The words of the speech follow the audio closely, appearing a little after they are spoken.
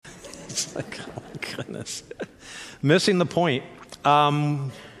It's like, oh, goodness. Missing the point.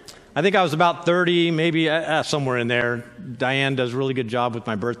 I think I was about 30, maybe somewhere in there. Diane does a really good job with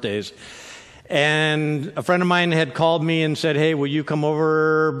my birthdays. And a friend of mine had called me and said, hey, will you come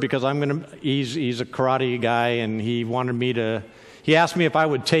over? Because he's a karate guy, and he asked me if I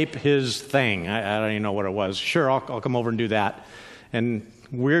would tape his thing. I don't even know what it was. Sure, I'll come over and do that. And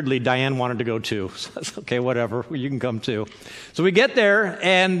weirdly, Diane wanted to go too. So I said, okay, whatever, you can come too. So we get there,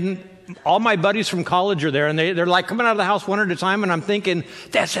 and all my buddies from college are there, and they're like coming out of the house one at a time, and I'm thinking,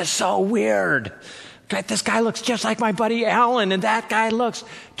 this is so weird. This guy looks just like my buddy Alan, and that guy looks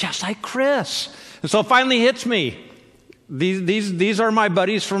just like Chris. And so it finally hits me. These are my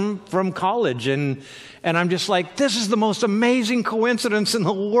buddies from college, and I'm just like, this is the most amazing coincidence in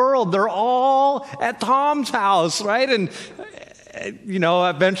the world. They're all at Tom's house, right? And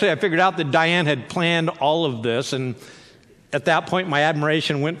eventually I figured out that Diane had planned all of this, and at that point, my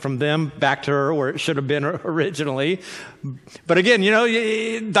admiration went from them back to her where it should have been originally. But again,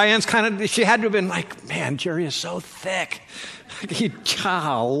 Diane's she had to have been like, man, Jerry is so thick.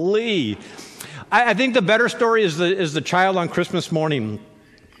 Golly. I think the better story is the child on Christmas morning.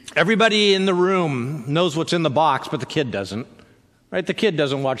 Everybody in the room knows what's in the box, but the kid doesn't. Right? The kid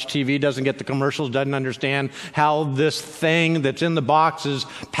doesn't watch TV, doesn't get the commercials, doesn't understand how this thing that's in the box is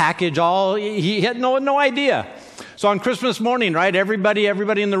packaged. He had no idea. So on Christmas morning, right, everybody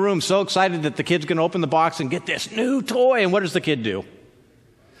in the room so excited that the kid's going to open the box and get this new toy. And what does the kid do?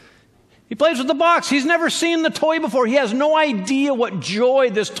 He plays with the box. He's never seen the toy before. He has no idea what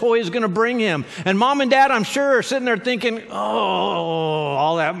joy this toy is going to bring him. And mom and dad, I'm sure, are sitting there thinking, oh,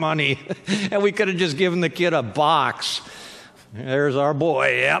 all that money. And we could have just given the kid a box. There's our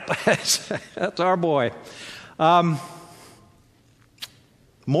boy. Yep, that's our boy.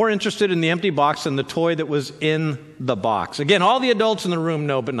 More interested in the empty box than the toy that was in the box. Again, all the adults in the room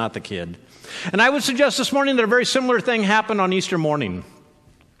know, but not the kid. And I would suggest this morning that a very similar thing happened on Easter morning.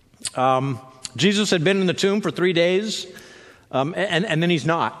 Jesus had been in the tomb for 3 days, and then he's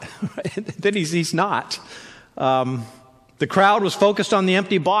not. Then he's not. The crowd was focused on the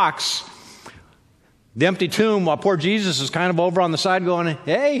empty box, the empty tomb, while poor Jesus is kind of over on the side going,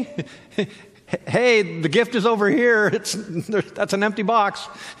 hey, the gift is over here. That's an empty box.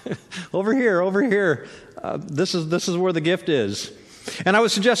 Over here. This is where the gift is. And I would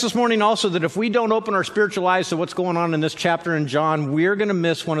suggest this morning also that if we don't open our spiritual eyes to what's going on in this chapter in John, we're going to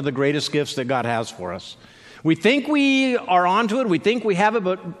miss one of the greatest gifts that God has for us. We think we are onto it. We think we have it,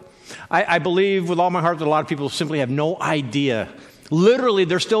 but I believe with all my heart that a lot of people simply have no idea. Literally,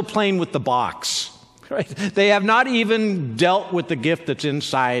 they're still playing with the box. Right? They have not even dealt with the gift that's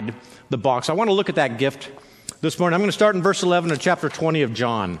inside the box. I want to look at that gift this morning. I'm going to start in verse 11 of chapter 20 of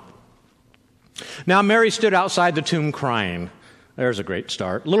John. Now Mary stood outside the tomb crying. There's a great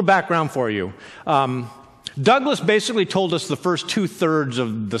start. A little background for you. Douglas basically told us the first 2/3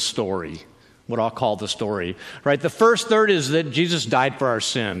 of the story, what I'll call the story. Right? The first third is that Jesus died for our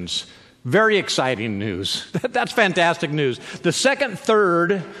sins. Very exciting news. That's fantastic news. The second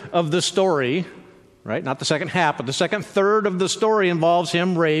third of the story, right? Not the second half, but the second third of the story involves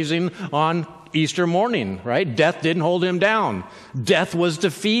him raising on Easter morning, right? Death didn't hold him down. Death was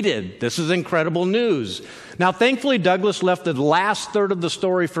defeated. This is incredible news. Now, thankfully, Douglas left the last third of the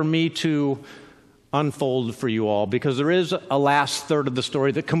story for me to unfold for you all, because there is a last third of the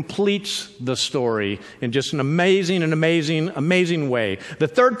story that completes the story in just an amazing way. The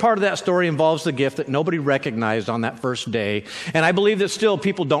third part of that story involves the gift that nobody recognized on that first day, and I believe that still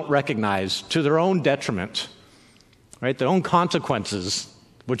people don't recognize, to their own detriment, right? Their own consequences,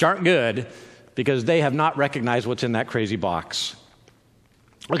 which aren't good, because they have not recognized what's in that crazy box.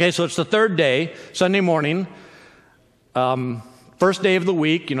 Okay, so it's the third day, Sunday morning. First day of the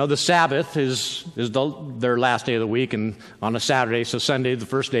week, the Sabbath is their last day of the week, and on a Saturday, so Sunday, the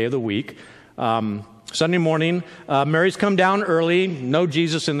first day of the week. Sunday morning, Mary's come down early, no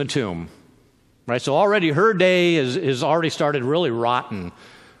Jesus in the tomb. Right, so already her day is already started really rotten.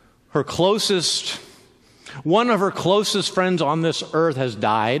 One of her closest friends on this earth has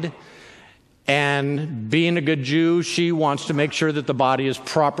died, and being a good Jew, she wants to make sure that the body is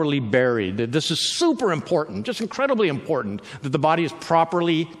properly buried. This is super important, just incredibly important, that the body is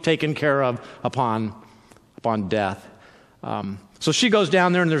properly taken care of upon death. So she goes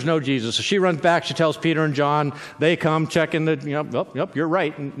down there and there's no Jesus. So she runs back, she tells Peter and John, they come, check in yep, you're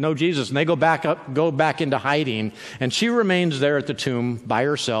right, no Jesus. And they go back into hiding. And she remains there at the tomb by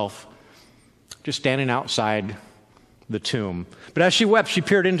herself, just standing outside, the tomb. But as she wept, she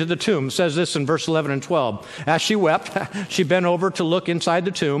peered into the tomb. It says this in verse 11 and 12. As she wept, she bent over to look inside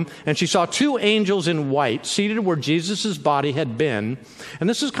the tomb, and she saw two angels in white seated where Jesus' body had been. And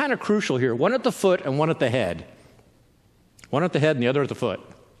this is kind of crucial here. One at the foot and one at the head. One at the head and the other at the foot.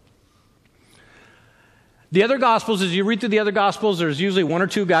 The other Gospels, as you read through the other Gospels, there's usually one or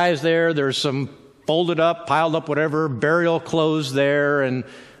two guys there. There's some folded up, piled up, whatever, burial clothes there.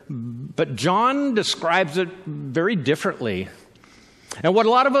 But John describes it very differently. And what a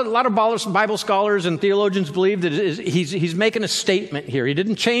lot of Bible scholars and theologians believe that is he's making a statement here. He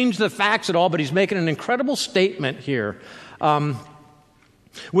didn't change the facts at all, but he's making an incredible statement here.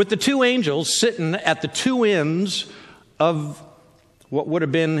 With the two angels sitting at the two ends of what would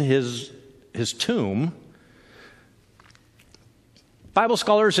have been his tomb, Bible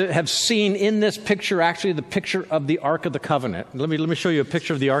scholars have seen in this picture actually the picture of the Ark of the Covenant. Let me show you a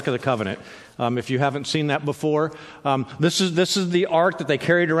picture of the Ark of the Covenant. If you haven't seen that before, this is the Ark that they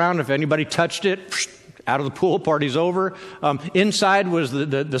carried around. If anybody touched it, out of the pool, party's over. Inside was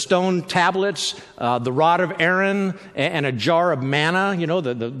the stone tablets, the rod of Aaron, and a jar of manna. You know,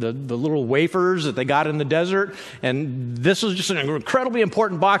 the little wafers that they got in the desert. And this was just an incredibly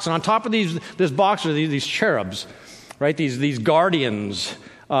important box. And on top of this box are these cherubs. Right, these guardians,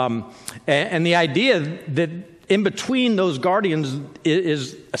 and the idea that in between those guardians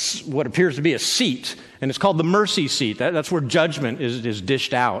is what appears to be a seat, and it's called the mercy seat. That's where judgment is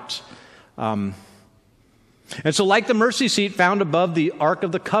dished out. And so like the mercy seat found above the Ark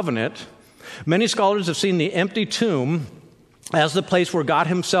of the Covenant, many scholars have seen the empty tomb as the place where God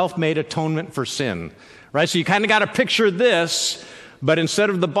himself made atonement for sin. Right, so you kind of got to picture this. But instead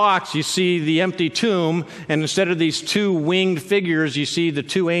of the box, you see the empty tomb, and instead of these two winged figures, you see the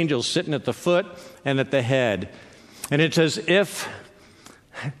two angels sitting at the foot and at the head. And it's as if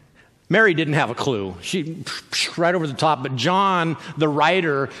Mary didn't have a clue. She right over the top. But John, the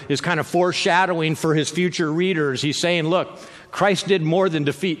writer, is kind of foreshadowing for his future readers. He's saying, look, Christ did more than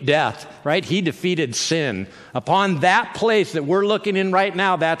defeat death, right? He defeated sin. Upon that place that we're looking in right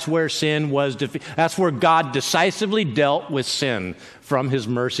now, that's where sin was defeated. That's where God decisively dealt with sin from his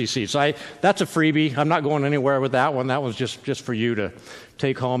mercy seat. So that's a freebie. I'm not going anywhere with that one. That was just for you to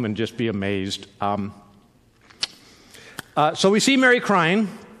take home and just be amazed. So we see Mary crying.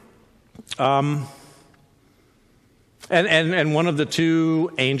 And one of the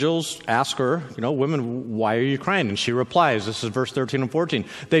two angels asks her, women, why are you crying? And she replies, this is verse 13 and 14.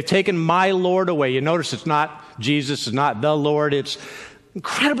 They've taken my Lord away. You notice it's not Jesus, it's not the Lord. It's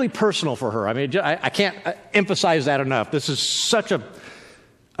incredibly personal for her. I mean, I can't emphasize that enough. This is such a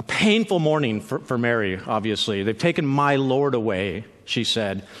painful morning for Mary, obviously. They've taken my Lord away, she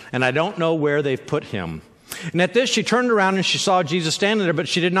said, and I don't know where they've put him. And at this, she turned around and she saw Jesus standing there, but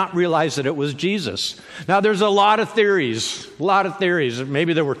she did not realize that it was Jesus. Now, there's a lot of theories.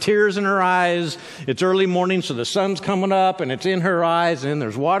 Maybe there were tears in her eyes. It's early morning, so the sun's coming up, and it's in her eyes, and then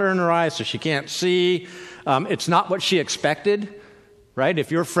there's water in her eyes, so she can't see. It's not what she expected, right?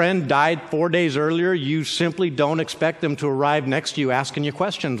 If your friend died 4 days earlier, you simply don't expect them to arrive next to you asking you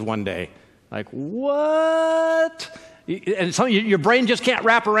questions one day. Like, what? And so your brain just can't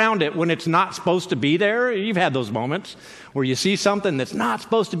wrap around it when it's not supposed to be there. You've had those moments where you see something that's not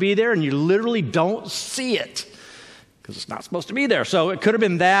supposed to be there and you literally don't see it because it's not supposed to be there. So it could have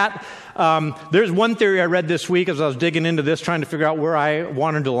been that. There's one theory I read this week as I was digging into this, trying to figure out where I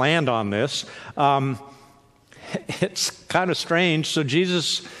wanted to land on this. It's kind of strange. So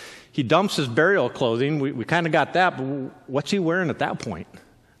Jesus, he dumps his burial clothing. We kind of got that, but what's he wearing at that point?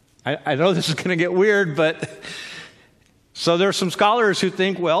 I know this is going to get weird, but... So there are some scholars who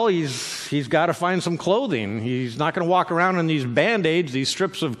think, well, he's got to find some clothing. He's not going to walk around in these Band-Aids, these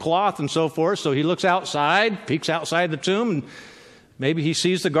strips of cloth and so forth. So he looks outside, peeks outside the tomb, and maybe he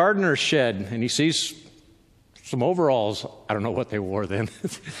sees the gardener's shed, and he sees some overalls. I don't know what they wore then.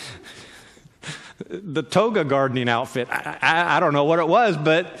 The toga gardening outfit. I don't know what it was,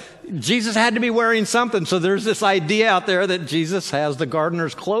 but Jesus had to be wearing something. So there's this idea out there that Jesus has the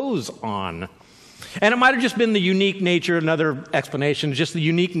gardener's clothes on. And it might have just been the unique nature, another explanation, just the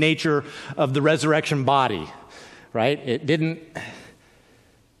unique nature of the resurrection body, right? It didn't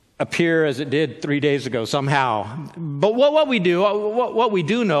appear as it did 3 days ago somehow. But what we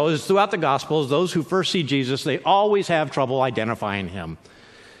do know is throughout the Gospels, those who first see Jesus, they always have trouble identifying him.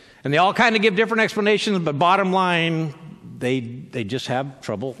 And they all kind of give different explanations, but bottom line, they just have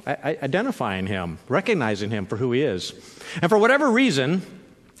trouble identifying him, recognizing him for who he is. And for whatever reason,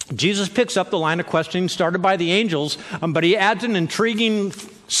 Jesus picks up the line of questioning started by the angels, but he adds an intriguing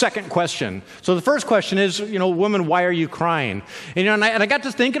second question. So the first question is, woman, why are you crying? And I got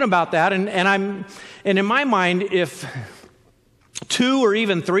to thinking about that, and in my mind, if 2 or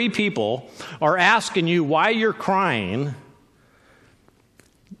even 3 people are asking you why you're crying,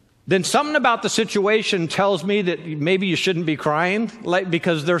 then something about the situation tells me that maybe you shouldn't be crying,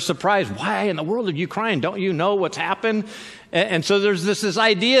 because they're surprised. Why in the world are you crying? Don't you know what's happened? And so there's this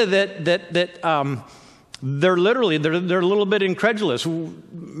idea that they're a little bit incredulous.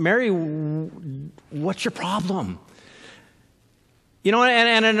 Mary, what's your problem? And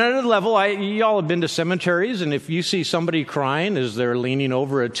at another level, y'all have been to cemeteries, and if you see somebody crying as they're leaning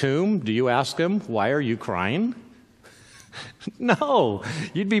over a tomb, do you ask them, why are you crying? No,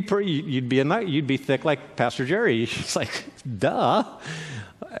 you'd be thick like Pastor Jerry. It's like, duh.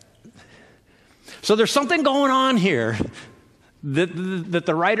 So there's something going on here that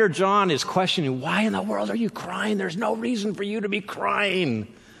the writer John is questioning. Why in the world are you crying? There's no reason for you to be crying.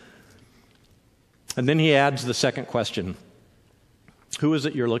 And then he adds the second question. Who is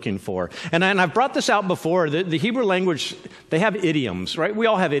it you're looking for? And I've brought this out before. The Hebrew language, they have idioms, right? We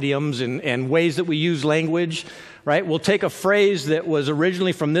all have idioms and ways that we use language, right? We'll take a phrase that was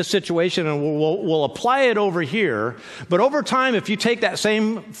originally from this situation and we'll apply it over here. But over time, if you take that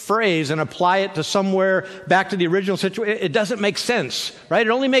same phrase and apply it to somewhere back to the original situation, it doesn't make sense, right? It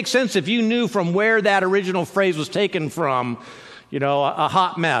only makes sense if you knew from where that original phrase was taken from, a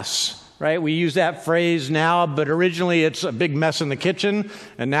hot mess. Right? We use that phrase now, but originally it's a big mess in the kitchen,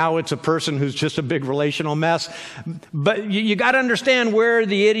 and now it's a person who's just a big relational mess. But you got to understand where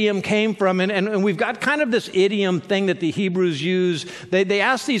the idiom came from, and we've got kind of this idiom thing that the Hebrews use. They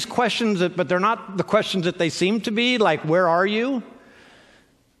ask these questions, but they're not the questions that they seem to be, like, where are you?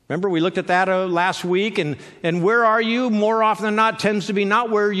 Remember, we looked at that last week, and where are you, more often than not, tends to be not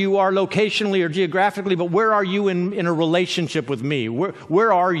where you are locationally or geographically, but where are you in a relationship with me?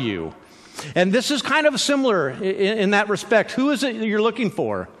 Where are you? And this is kind of similar in that respect. Who is it you're looking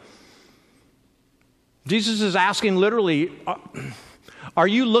for? Jesus is asking literally, are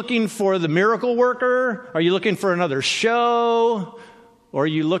you looking for the miracle worker? Are you looking for another show? Or are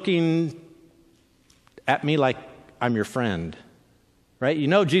you looking at me like I'm your friend? Right?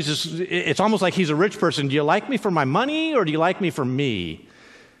 Jesus, it's almost like he's a rich person. Do you like me for my money or do you like me for me?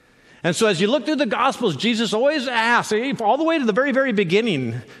 And so as you look through the Gospels, Jesus always asks, all the way to the very, very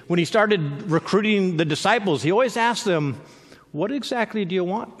beginning, when he started recruiting the disciples, he always asked them, what exactly do you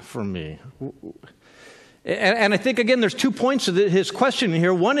want from me? And I think, again, there's 2 points to his question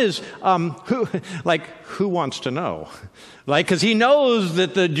here. One is, who wants to know? Because he knows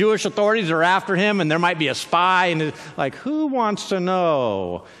that the Jewish authorities are after him and there might be a spy. And who wants to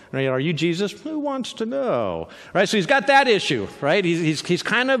know? Right? Are you Jesus? Who wants to know? Right? So he's got that issue, right? He's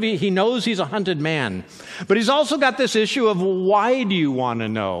kind of, he knows he's a hunted man. But he's also got this issue of, why do you want to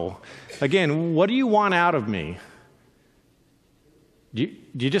know? Again, what do you want out of me? Do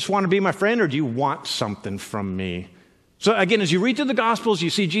you just want to be my friend, or do you want something from me? So again, as you read through the Gospels, you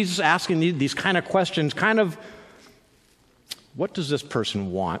see Jesus asking these kind of questions, what does this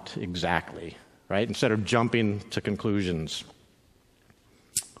person want exactly, right? Instead of jumping to conclusions.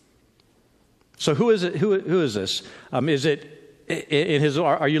 So who is it? Who is this? Is it in his?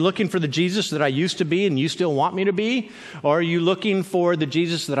 Are you looking for the Jesus that I used to be and you still want me to be, or are you looking for the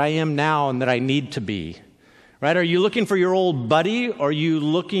Jesus that I am now and that I need to be? Right? Are you looking for your old buddy? Or are you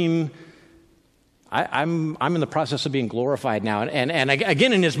looking, I'm in the process of being glorified now. And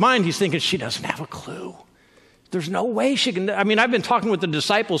again, in his mind, he's thinking, she doesn't have a clue. There's no way she can. I've been talking with the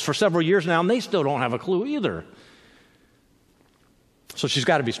disciples for several years now, and they still don't have a clue either. So she's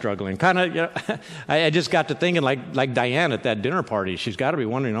got to be struggling. I just got to thinking like Diane at that dinner party. She's got to be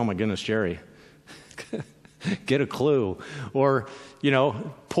wondering, oh my goodness, Jerry. Get a clue. Or,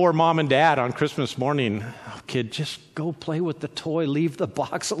 poor mom and dad on Christmas morning. Oh, kid, just go play with the toy. Leave the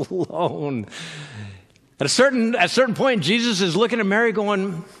box alone. At a certain point, Jesus is looking at Mary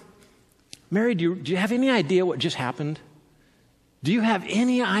going, Mary, do you have any idea what just happened? Do you have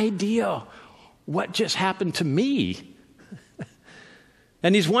any idea what just happened to me?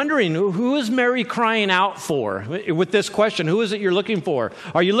 And he's wondering, who is Mary crying out for with this question? Who is it you're looking for?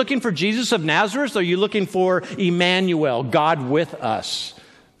 Are you looking for Jesus of Nazareth, or are you looking for Emmanuel, God with us?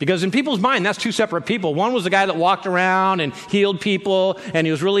 Because in people's mind, that's 2 separate people. One was the guy that walked around and healed people, and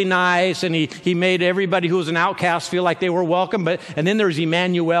he was really nice, and he made everybody who was an outcast feel like they were welcome. And then there's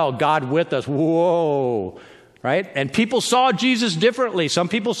Emmanuel, God with us. Whoa. Right? And people saw Jesus differently. Some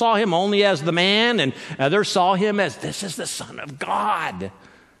people saw him only as the man, and others saw him as, this is the Son of God.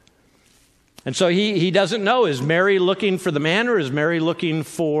 And so he doesn't know, is Mary looking for the man, or is Mary looking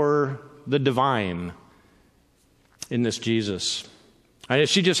for the divine in this Jesus? Is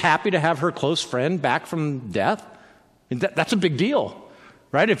she just happy to have her close friend back from death? That's a big deal,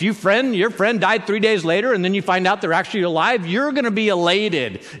 right? If your friend died 3 days later and then you find out they're actually alive, you're going to be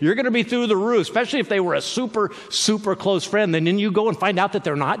elated. You're going to be through the roof, especially if they were a super, super close friend. And then you go and find out that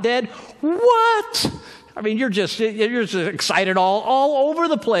they're not dead. What? I mean, you're just excited all over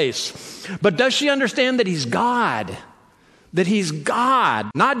the place. But does she understand that he's God? That he's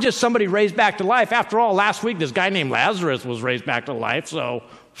God, not just somebody raised back to life. After all, last week this guy named Lazarus was raised back to life, so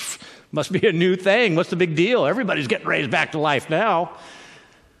must be a new thing. What's the big deal? Everybody's getting raised back to life now.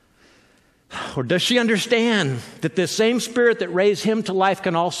 Or does she understand that this same Spirit that raised him to life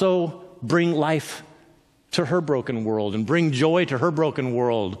can also bring life to her broken world and bring joy to her broken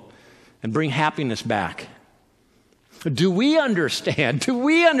world and bring happiness back? Do we understand? Do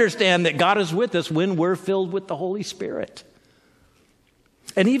we understand that God is with us when we're filled with the Holy Spirit?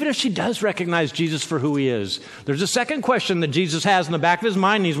 And even if she does recognize Jesus for who he is, there's a second question that Jesus has in the back of his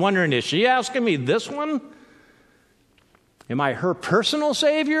mind. And he's wondering, is she asking me this one? Am I her personal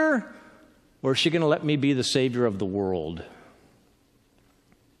Savior? Or is she going to let me be the Savior of the world?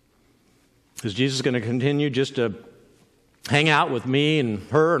 Is Jesus going to continue just to hang out with me and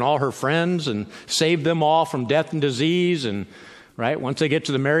her and all her friends and save them all from death and disease? And right, once they get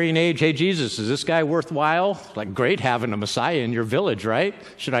to the marrying age, hey, Jesus, is this guy worthwhile? Like, great having a Messiah in your village, right?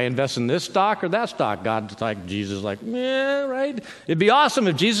 Should I invest in this stock or that stock? God's like, Jesus like, yeah, right? It'd be awesome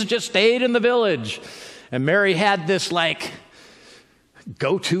if Jesus just stayed in the village. And Mary had this like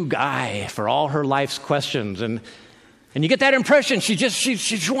go-to guy for all her life's questions. And you get that impression. She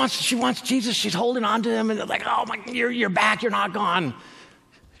wants Jesus. She's holding on to him. And like, oh my, you're back. You're not gone.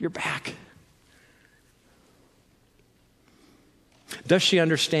 You're back. Does she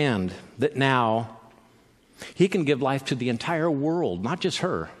understand that now he can give life to the entire world, not just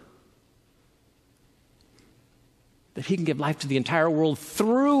her? That he can give life to the entire world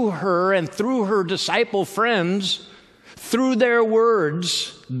through her and through her disciple friends, through their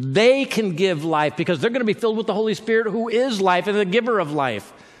words. They can give life because they're going to be filled with the Holy Spirit, who is life and the giver of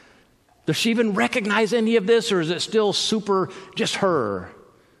life. Does she even recognize any of this, or is it still super just her?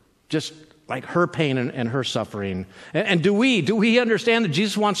 Just like her pain and her suffering. And do we understand that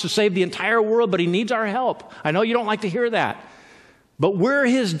Jesus wants to save the entire world, but he needs our help? I know you don't like to hear that. But we're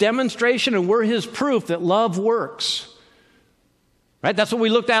his demonstration and we're his proof that love works. Right? That's what we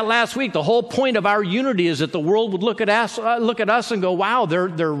looked at last week. The whole point of our unity is that the world would look at us and go, wow,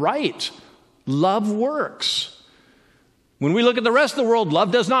 they're right. Love works. When we look at the rest of the world,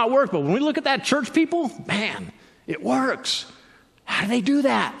 love does not work. But when we look at that church people, man, it works. How do they do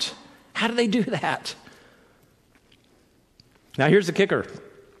that? How do they do that? Now, here's the kicker.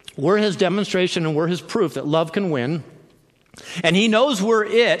 We're his demonstration and we're his proof that love can win. And he knows we're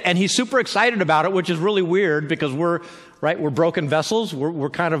it, and he's super excited about it, which is really weird because we're broken vessels. We're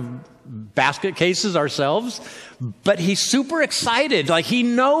kind of basket cases ourselves. But he's super excited. Like he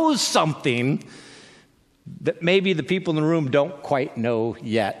knows something that maybe the people in the room don't quite know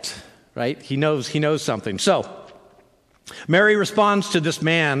yet. Right? He knows something. So, Mary responds to this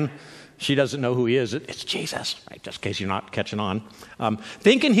man. She doesn't know who he is. It's Jesus, right? Just in case you're not catching on.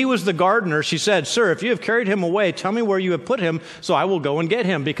 Thinking he was the gardener, she said, "Sir, if you have carried him away, tell me where you have put him, so I will go and get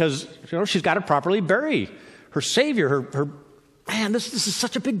him." Because she's got to properly bury her Savior. Man, this is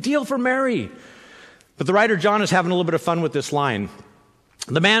such a big deal for Mary. But the writer John is having a little bit of fun with this line.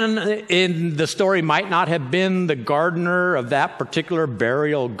 The man in the story might not have been the gardener of that particular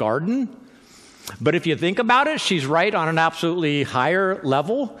burial garden. But if you think about it, she's right on an absolutely higher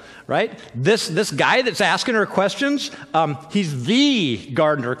level, right? This guy that's asking her questions, he's the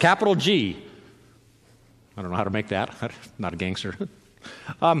gardener, capital G. I don't know how to make that. I'm not a gangster.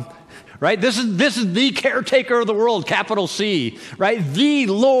 Right? This is the caretaker of the world, capital C, right? The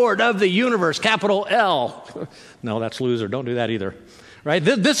Lord of the universe, capital L. No, that's loser. Don't do that either. Right?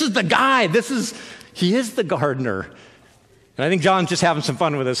 This is the guy. He is the gardener. And I think John's just having some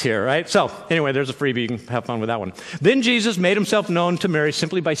fun with us here, right? So, anyway, there's a freebie. You can have fun with that one. Then Jesus made himself known to Mary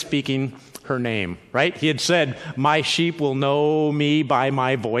simply by speaking her name, right? He had said, "My sheep will know me by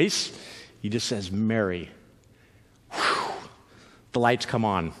my voice." He just says, "Mary." Whew. The lights come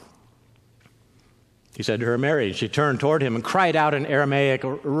on. He said to her, "Mary." She turned toward him and cried out in Aramaic,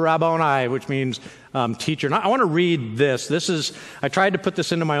 "Rabboni," which means teacher. Now, I want to read this. I tried to put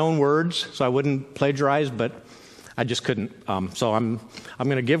this into my own words so I wouldn't plagiarize, but I just couldn't. So I'm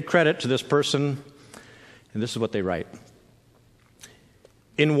going to give credit to this person, and this is what they write.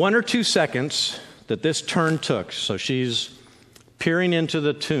 In 1 or 2 seconds that this turn took, so she's peering into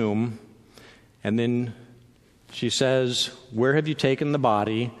the tomb, and then she says, "Where have you taken the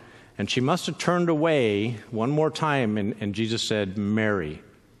body?" And she must have turned away one more time, and Jesus said, Mary.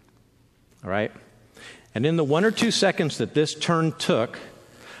 All right? And in the 1 or 2 seconds that this turn took,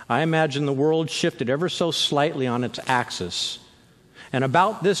 I imagine the world shifted ever so slightly on its axis. And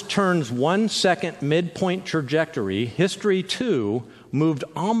about this turn's 1 second midpoint trajectory, history too moved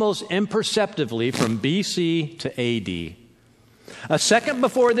almost imperceptibly from BC to AD. A second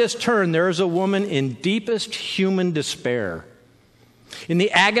before this turn, there is a woman in deepest human despair, in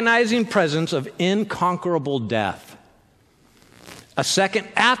the agonizing presence of inconquerable death. A second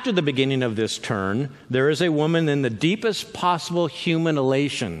after the beginning of this turn, there is a woman in the deepest possible human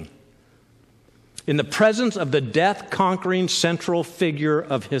elation, in the presence of the death-conquering central figure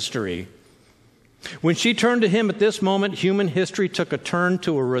of history. When she turned to him at this moment, human history took a turn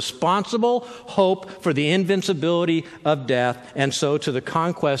to a responsible hope for the invincibility of death, and so to the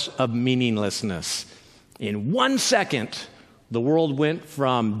conquest of meaninglessness. In 1 second, the world went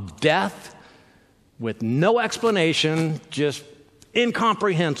from death with no explanation, just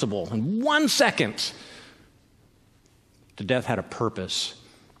incomprehensible. In 1 second, the death had a purpose.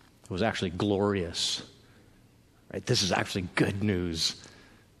 It was actually glorious. Right? This is actually good news.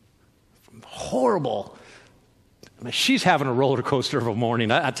 Horrible. I mean, she's having a roller coaster of a morning.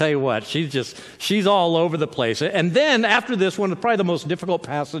 I tell you what, she's all over the place. And then after this, one of probably the most difficult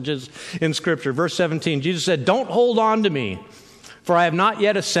passages in Scripture, verse 17, Jesus said, "Don't hold on to me, for I have not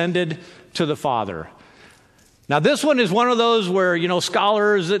yet ascended to the Father." Now, this one is one of those where,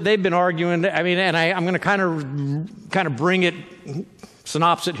 scholars, they've been arguing. I mean, and I'm going to kind of bring it,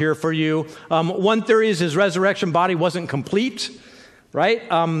 synopsis it here for you. One theory is his resurrection body wasn't complete, right?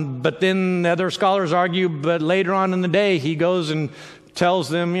 But then other scholars argue, but later on in the day, he goes and tells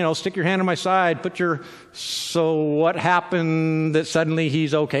them, stick your hand on my side, so what happened that suddenly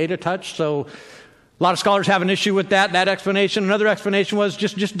he's okay to touch? So a lot of scholars have an issue with that explanation. Another explanation was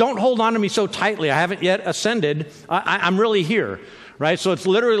just don't hold on to me so tightly. I haven't yet ascended. I'm really here, right? So it's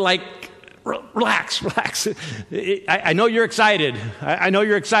literally like, relax. I know you're excited. I know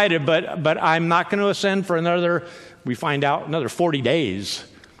you're excited, but I'm not going to ascend for another 40 days,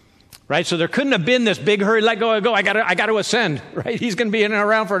 right? So there couldn't have been this big hurry, let go. I got to ascend, right? He's going to be in and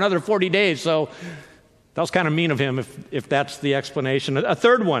around for another 40 days. So that was kind of mean of him if that's the explanation. A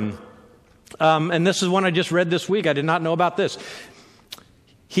third one, and this is one I just read this week. I did not know about this.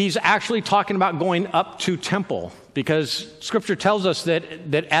 He's actually talking about going up to temple, because Scripture tells us that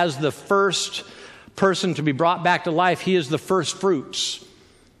as the first person to be brought back to life, he is the first fruits.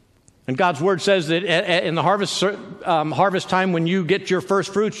 And God's Word says that in the harvest time, when you get your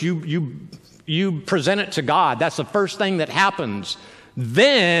first fruits, you present it to God. That's the first thing that happens.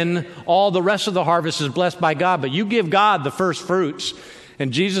 Then all the rest of the harvest is blessed by God, but you give God the first fruits.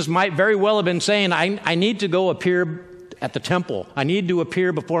 And Jesus might very well have been saying, I need to go appear at the temple. I need to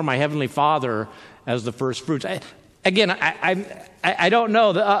appear before my Heavenly Father as the first fruits. I don't know.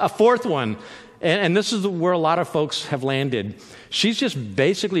 A fourth one, and this is where a lot of folks have landed. She's just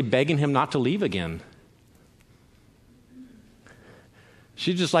basically begging him not to leave again.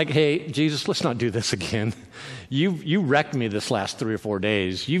 She's just like, hey, Jesus, let's not do this again. You wrecked me this last 3 or 4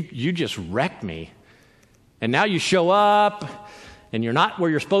 days. You just wrecked me. And now you show up, and you're not where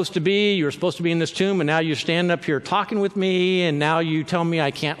you're supposed to be. You were supposed to be in this tomb, and now you stand up here talking with me, and now you tell me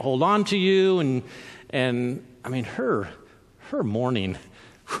I can't hold on to you. And I mean, her mourning,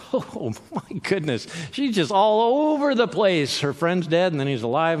 oh my goodness. She's just all over the place. Her friend's dead, and then he's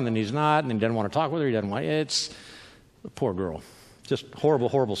alive, and then he's not, and then he doesn't want to talk with her. He doesn't want, it's the poor girl. Just horrible,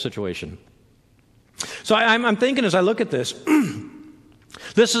 horrible situation. So I'm thinking as I look at this,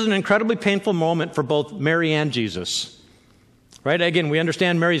 this is an incredibly painful moment for both Mary and Jesus. Right? Again, we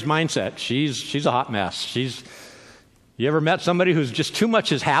understand Mary's mindset. She's a hot mess. You ever met somebody who's just too much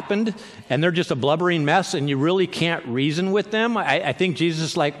has happened and they're just a blubbering mess and you really can't reason with them? I think Jesus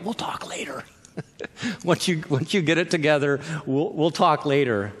is like, we'll talk later. once you get it together, we'll talk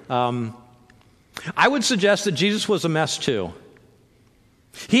later. I would suggest that Jesus was a mess too.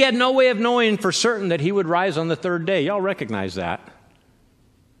 He had no way of knowing for certain that he would rise on the third day. Y'all recognize that.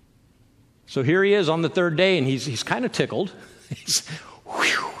 So here he is on the third day, and he's kind of tickled.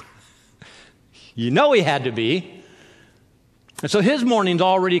 He had to be. And so his mourning's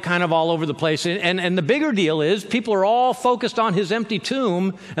already kind of all over the place. And the bigger deal is people are all focused on his empty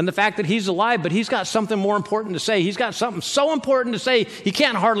tomb and the fact that he's alive, but he's got something more important to say. He's got something so important to say, he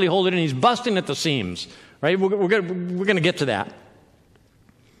can't hardly hold it, and he's busting at the seams. Right? We're going to get to that.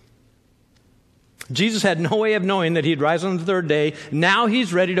 Jesus had no way of knowing that he'd rise on the third day. Now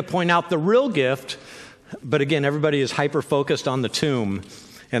he's ready to point out the real gift. But again, everybody is hyper-focused on the tomb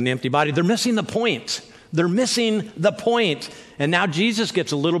and the empty body. They're missing the point. They're missing the point. And now Jesus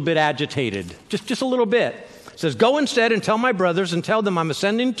gets a little bit agitated, just a little bit. He says, go instead and tell my brothers and tell them I'm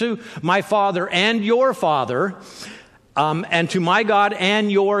ascending to my Father and your Father, and to my God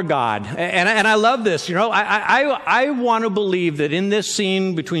and your God. And I love this. You know, I want to believe that in this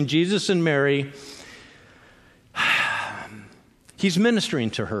scene between Jesus and Mary, he's ministering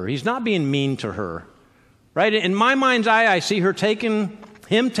to her. He's not being mean to her. Right? In my mind's eye, I see her taking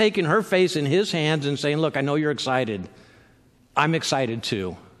her face in his hands and saying, look, I know you're excited. I'm excited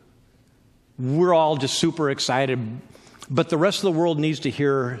too. We're all just super excited. But the rest of the world needs to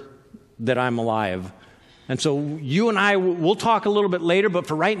hear that I'm alive. And so you and I, we'll talk a little bit later, but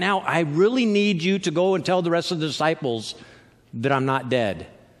for right now, I really need you to go and tell the rest of the disciples that I'm not dead.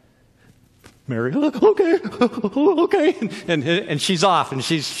 Mary, okay, and she's off, and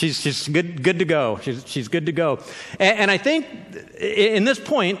she's good to go. She's good to go. And I think in this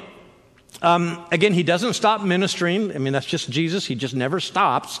point, again, he doesn't stop ministering. I mean, that's just Jesus. He just never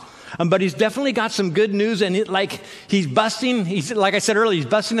stops. But he's definitely got some good news, and he's busting. Like I said earlier, he's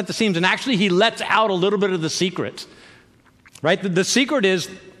busting at the seams, and actually, he lets out a little bit of the secret. Right? The secret is,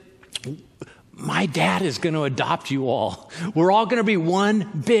 my dad is going to adopt you all. We're all going to be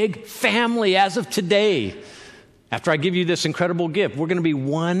one big family as of today. After I give you this incredible gift, we're going to be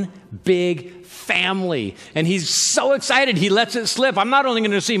one big family. And he's so excited, he lets it slip. I'm not only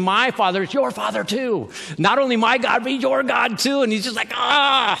going to see my Father, it's your Father too. Not only my God, but your God too. And he's just like,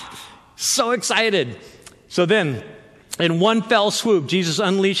 so excited. So then, in one fell swoop, Jesus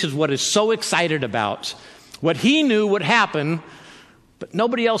unleashes what he's so excited about. What he knew would happen, but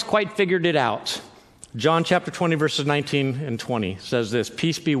nobody else quite figured it out. John chapter 20, verses 19 and 20 says this,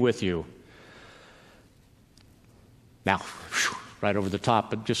 peace be with you. Now, right over the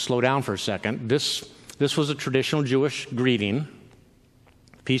top, but just slow down for a second. This was a traditional Jewish greeting.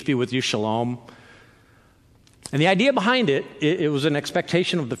 Peace be with you, shalom. And the idea behind it was an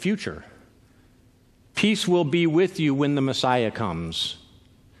expectation of the future. Peace will be with you when the Messiah comes.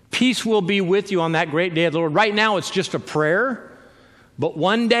 Peace will be with you on that great day of the Lord. Right now, it's just a prayer. But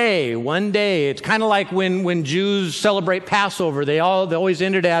one day, it's kind of like when Jews celebrate Passover. They always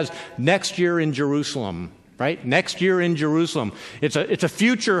end it as next year in Jerusalem, right? Next year in Jerusalem. It's a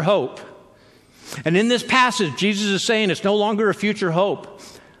future hope. And in this passage, Jesus is saying it's no longer a future hope.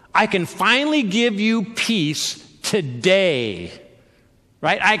 I can finally give you peace today,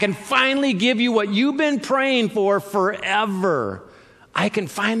 right? I can finally give you what you've been praying for forever. I can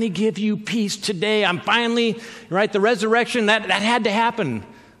finally give you peace today. I'm finally, right, the resurrection, that had to happen.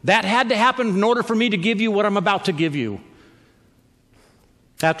 That had to happen in order for me to give you what I'm about to give you.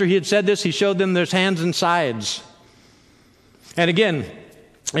 After he had said this, he showed them his hands and sides. And again,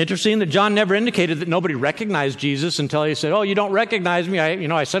 interesting that John never indicated that nobody recognized Jesus until he said, oh, you don't recognize me.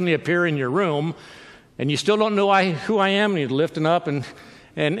 I suddenly appear in your room, and you still don't know who I am. And he's lifting up, and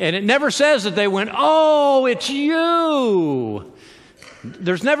it never says that they went, oh, it's you.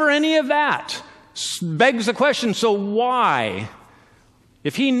 There's never any of that. Begs the question, so why?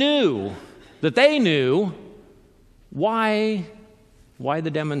 If he knew that they knew, why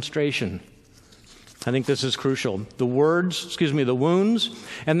the demonstration? I think this is crucial. The wounds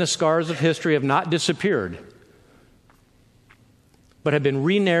and the scars of history have not disappeared, but have been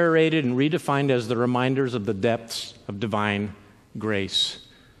re-narrated and redefined as the reminders of the depths of divine grace.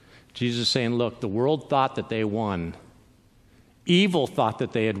 Jesus is saying, look, the world thought that they won. Evil thought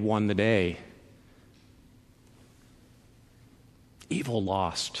that they had won the day. Evil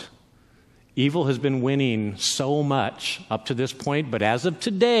lost. Evil has been winning so much up to this point, but as of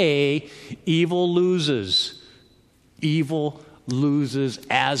today, evil loses. Evil loses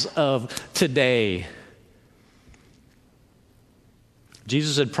as of today.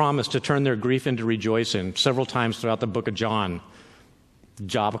 Jesus had promised to turn their grief into rejoicing several times throughout the book of John.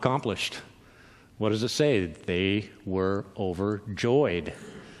 Job accomplished. What does it say? They were overjoyed.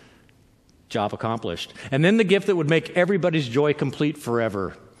 Job accomplished. And then the gift that would make everybody's joy complete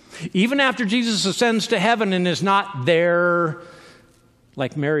forever. Even after Jesus ascends to heaven and is not there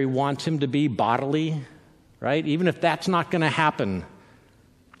like Mary wants him to be bodily, right? Even if that's not going to happen,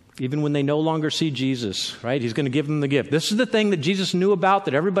 even when they no longer see Jesus, right? He's going to give them the gift. This is the thing that Jesus knew about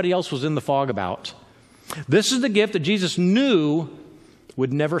that everybody else was in the fog about. This is the gift that Jesus knew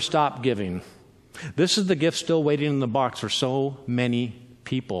would never stop giving. This is the gift still waiting in the box for so many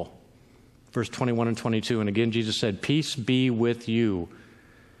people. Verse 21 and 22. And again, Jesus said, peace be with you.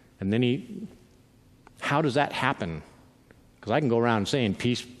 And then how does that happen? Because I can go around saying,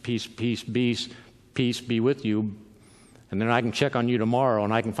 peace, peace, peace, peace, peace be with you. And then I can check on you tomorrow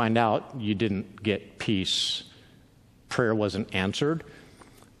and I can find out you didn't get peace. Prayer wasn't answered.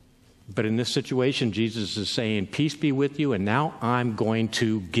 But in this situation, Jesus is saying, peace be with you, and now I'm going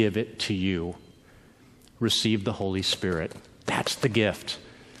to give it to you. Receive the Holy Spirit. That's the gift.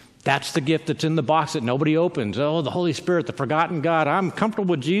 That's the gift that's in the box that nobody opens. Oh, the Holy Spirit, the forgotten God. I'm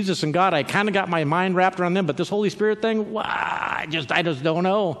comfortable with Jesus and God. I kind of got my mind wrapped around them, but this Holy Spirit thing, I just don't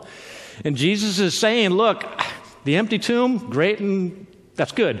know. And Jesus is saying, look, the empty tomb, great, and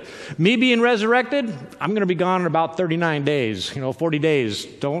that's good. Me being resurrected, I'm going to be gone in about 39 days, 40 days.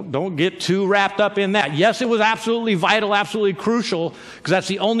 Don't get too wrapped up in that. Yes, it was absolutely vital, absolutely crucial, because that's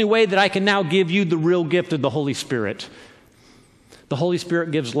the only way that I can now give you the real gift of the Holy Spirit. The Holy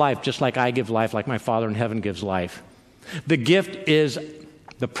Spirit gives life, just like I give life, like my Father in heaven gives life. The gift is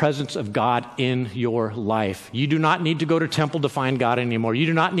the presence of God in your life. You do not need to go to temple to find God anymore. You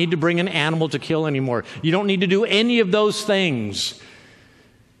do not need to bring an animal to kill anymore. You don't need to do any of those things.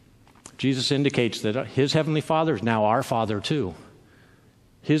 Jesus indicates that his heavenly Father is now our Father too.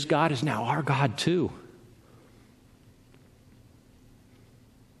 His God is now our God too.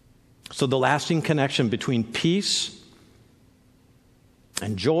 So the lasting connection between peace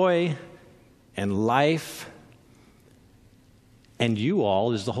and joy and life and you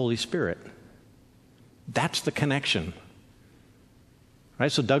all is the Holy Spirit. That's the connection.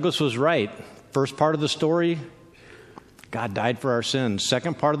 Right? So Douglas was right. First part of the story, God died for our sins.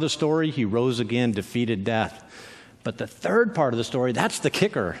 Second part of the story, he rose again, defeated death. But the third part of the story, that's the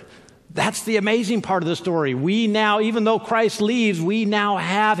kicker. That's the amazing part of the story. We now, even though Christ leaves, we now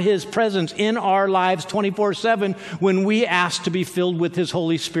have his presence in our lives 24/7 when we ask to be filled with his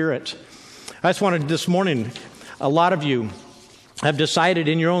Holy Spirit. I just wanted this morning, a lot of you have decided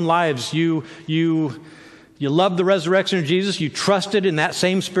in your own lives, you love the resurrection of Jesus, you trusted in that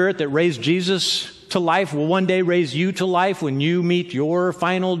same Spirit that raised Jesus to life, will one day raise you to life when you meet your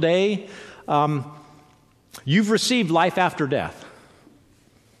final day. You've received life after death.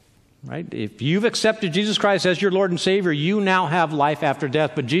 Right? If you've accepted Jesus Christ as your Lord and Savior, you now have life after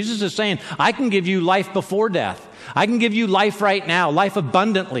death. But Jesus is saying, I can give you life before death. I can give you life right now, life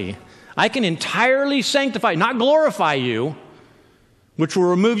abundantly. I can entirely sanctify, not glorify you, which will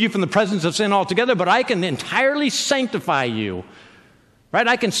remove you from the presence of sin altogether, but I can entirely sanctify you. Right?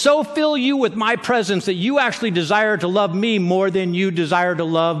 I can so fill you with my presence that you actually desire to love me more than you desire to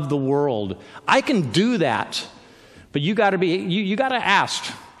love the world. I can do that. But you got to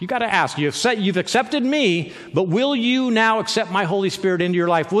ask. You got to ask. You've accepted me, but will you now accept my Holy Spirit into your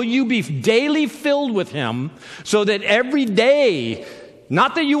life? Will you be daily filled with him so that every day,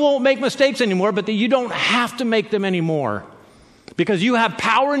 not that you won't make mistakes anymore, but that you don't have to make them anymore? Because you have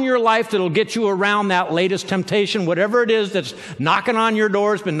power in your life that'll get you around that latest temptation, whatever it is that's knocking on your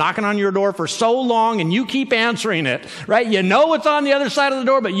door, it's been knocking on your door for so long, and you keep answering it, right? You know it's on the other side of the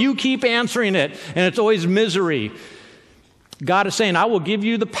door, but you keep answering it, and it's always misery. God is saying, I will give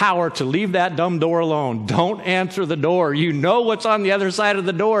you the power to leave that dumb door alone. Don't answer the door. You know what's on the other side of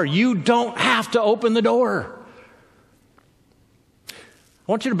the door. You don't have to open the door.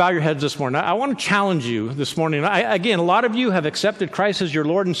 I want you to bow your heads this morning. I want to challenge you this morning. Again, a lot of you have accepted Christ as your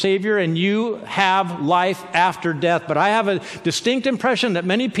Lord and Savior, and you have life after death. But I have a distinct impression that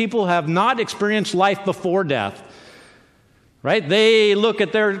many people have not experienced life before death. Right? They look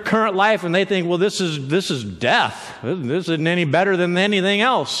at their current life and they think, well, this is death. This isn't any better than anything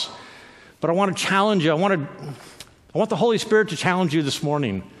else. But I want to challenge you. I want the Holy Spirit to challenge you this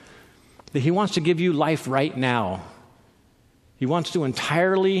morning that he wants to give you life right now. He wants to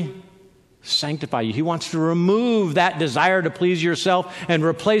entirely sanctify you. He wants to remove that desire to please yourself and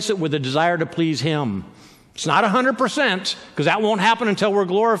replace it with a desire to please him. It's not 100%, because that won't happen until we're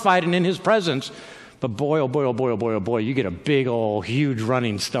glorified and in his presence. But boy, oh boy, oh boy, oh boy, oh boy, you get a big old huge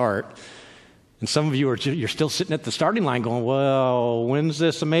running start. And some of you you're still sitting at the starting line going, well, when's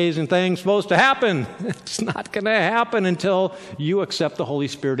this amazing thing supposed to happen? It's not going to happen until you accept the Holy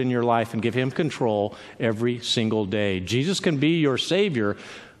Spirit in your life and give him control every single day. Jesus can be your Savior,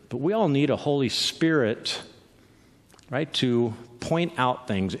 but we all need a Holy Spirit, right, to point out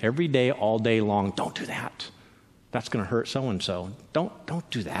things every day, all day long. Don't do that. That's going to hurt so-and-so. Don't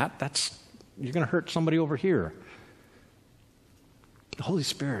do that. You're going to hurt somebody over here. The Holy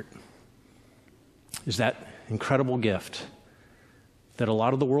Spirit is that incredible gift that a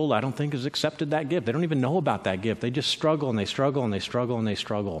lot of the world, I don't think, has accepted that gift. They don't even know about that gift. They just struggle and they struggle and they struggle and they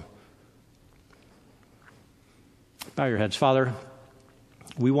struggle. Bow your heads. Father,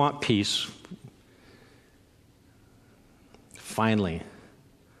 we want peace. Finally.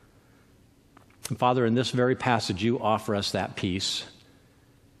 And Father, in this very passage, you offer us that peace.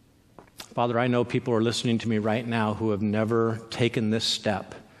 Father, I know people are listening to me right now who have never taken this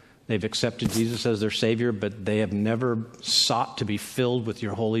step. They've accepted Jesus as their Savior, but they have never sought to be filled with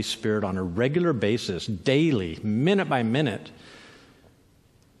your Holy Spirit on a regular basis, daily, minute by minute.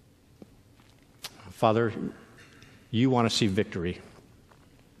 Father, you want to see victory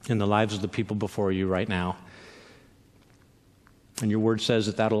in the lives of the people before you right now. And your word says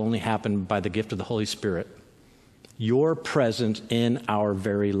that that'll only happen by the gift of the Holy Spirit. Your presence in our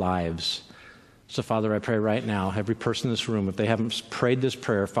very lives. So, Father, I pray right now, every person in this room, if they haven't prayed this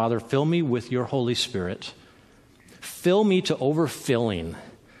prayer, Father, fill me with your Holy Spirit. Fill me to overfilling.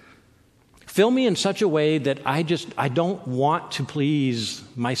 Fill me in such a way that I don't want to please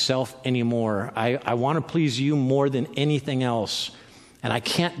myself anymore. I want to please you more than anything else. And I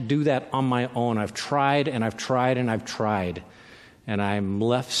can't do that on my own. I've tried and I've tried and I've tried. And I'm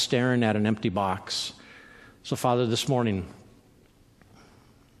left staring at an empty box. So, Father, this morning,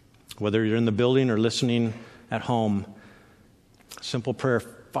 whether you're in the building or listening at home, simple prayer,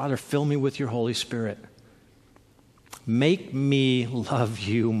 Father, fill me with your Holy Spirit. Make me love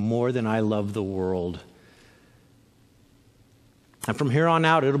you more than I love the world. And from here on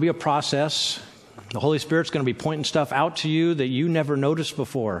out, it'll be a process. The Holy Spirit's going to be pointing stuff out to you that you never noticed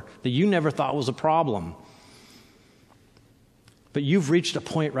before, that you never thought was a problem. But you've reached a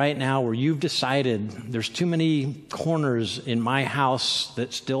point right now where you've decided there's too many corners in my house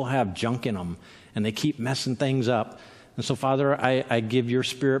that still have junk in them, and they keep messing things up. And so, Father, I give your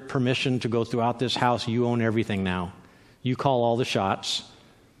Spirit permission to go throughout this house. You own everything now. You call all the shots.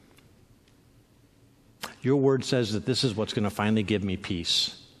 Your word says that this is what's going to finally give me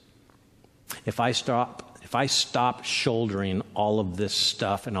peace. If I stop shouldering all of this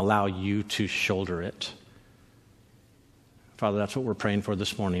stuff and allow you to shoulder it. Father, that's what we're praying for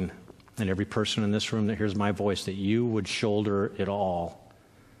this morning. And every person in this room that hears my voice, that you would shoulder it all.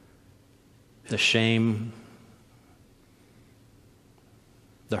 The shame,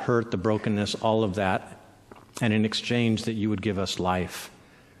 the hurt, the brokenness, all of that. And in exchange, that you would give us life.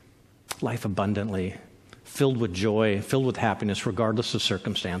 Life abundantly, filled with joy, filled with happiness, regardless of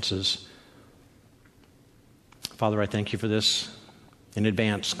circumstances. Father, I thank you for this in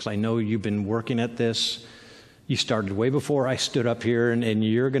advance, because I know you've been working at this. You started way before I stood up here, and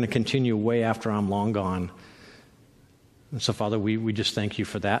you're going to continue way after I'm long gone. And so, Father, we just thank you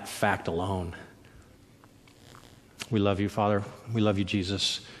for that fact alone. We love you, Father. We love you,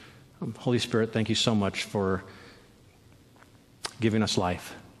 Jesus. Holy Spirit, thank you so much for giving us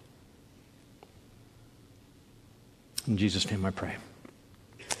life. In Jesus' name I pray.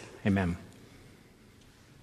 Amen.